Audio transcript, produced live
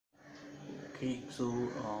Okay, so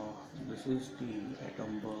this is the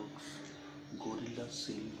Atomberg's Gorilla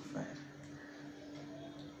ceiling fan.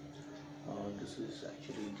 This is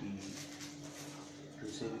actually the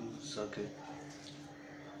receiving circuit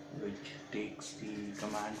which takes the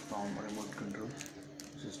command from remote control.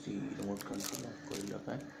 This is the remote control of Gorilla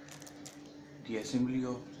fan. The assembly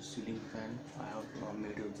of the ceiling fan, I have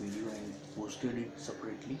made a video and posted it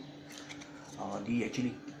separately.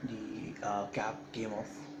 The cap came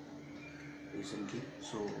off recently,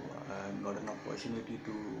 so I got an opportunity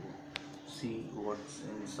to see what's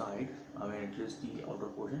inside. I mean, at least the outer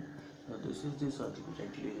portion. This is the circuit which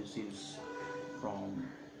actually receives from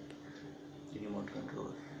the remote control,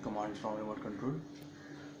 commands from remote control.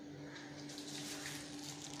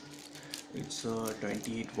 It's a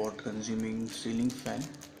 28 watt consuming ceiling fan,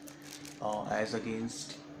 as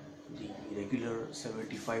against the regular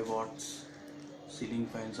 75 watts ceiling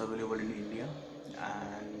fans available in India,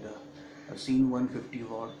 and I've seen 150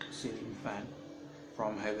 watt ceiling fan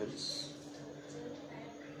from Havells,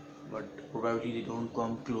 but probably they don't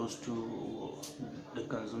come close to the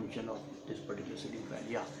consumption of this particular ceiling fan.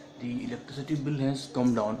 Yeah, the electricity bill has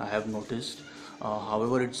come down, I have noticed.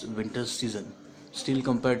 However, it's winter season. Still,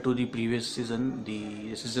 compared to the previous season,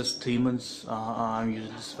 this is just 3 months I'm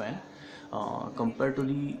using this fan. Compared to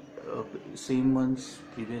the same months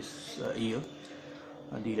previous year,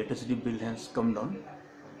 the electricity bill has come down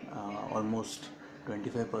almost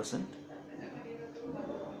 25%.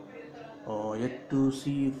 Yet to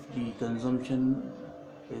see if the consumption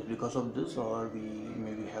is because of this, or we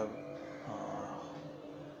maybe have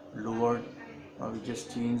lowered, we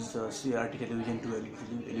just changed the CRT television to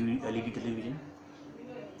LED television.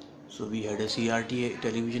 So we had a CRT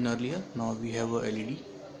television earlier, now we have a LED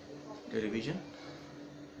television.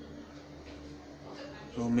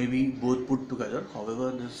 So maybe both put together.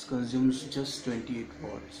 However, this consumes just 28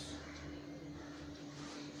 watts.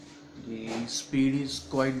 The speed is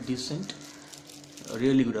quite decent,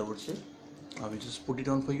 really good, I would say. I will just put it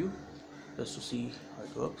on for you just to see how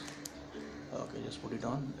it works. Okay, just put it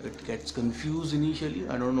on. It gets confused initially,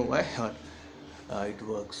 I don't know why, but it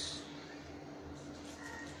works.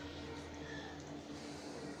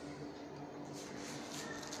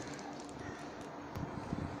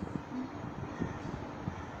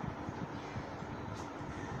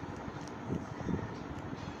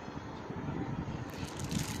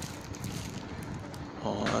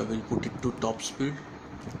 I will put it to top speed.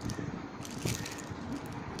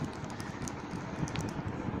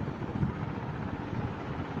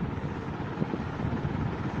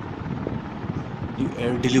 The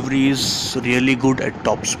air delivery is really good at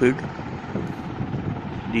top speed.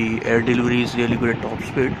 The air delivery is really good at top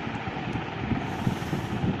speed.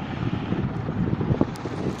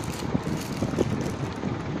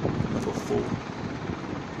 Number 4.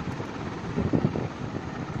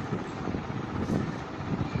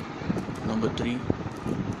 Number 3.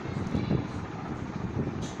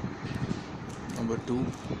 Number 2.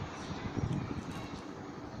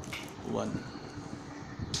 1.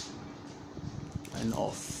 And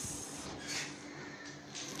off.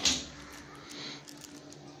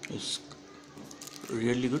 It's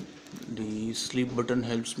really good. The sleep button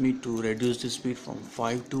helps me to reduce the speed from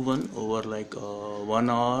 5 to 1 over like 1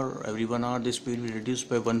 hour. Every 1 hour the speed will reduce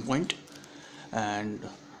by 1 point. And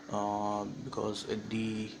because at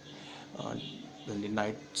the when the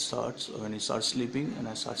night starts, when I start sleeping, and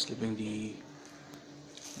I start sleeping,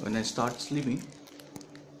 when I start sleeping,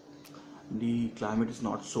 the climate is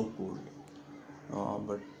not so cold.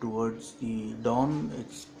 But towards the dawn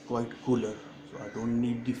it's quite cooler, so I don't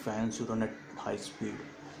need the fans to run at high speed.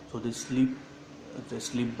 So the sleep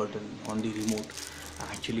button on the remote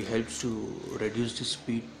actually helps to reduce the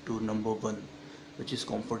speed to number 1, which is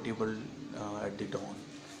comfortable at the dawn.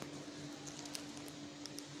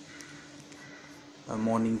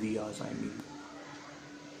 Morning VRs, I mean.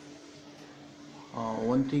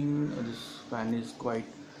 One thing, this fan is quite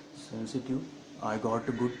sensitive. I got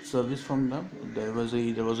a good service from them. There was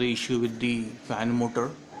a issue with the fan motor.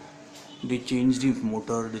 They changed the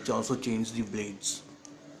motor. They also changed the blades.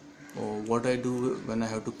 What I do when I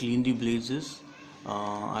have to clean the blades is,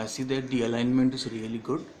 I see that the alignment is really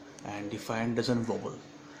good and the fan doesn't wobble.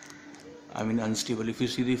 I mean unstable. If you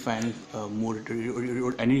see the fan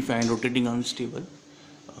any fan rotating unstable,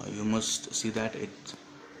 you must see that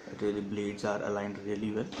the blades are aligned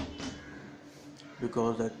really well,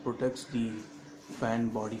 because that protects the fan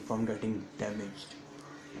body from getting damaged.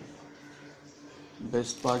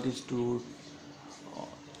 Best part is to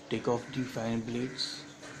take off the fan blades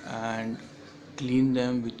and clean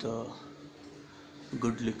them with a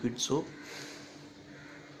good liquid soap,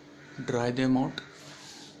 dry them out,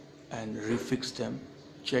 and refix them.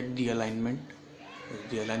 Check the alignment. If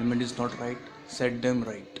the alignment is not right, set them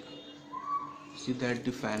right. See that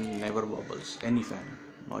the fan never wobbles. Any fan,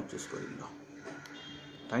 not just Gorilla.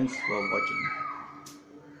 Thanks for watching.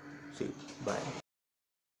 See you. Bye.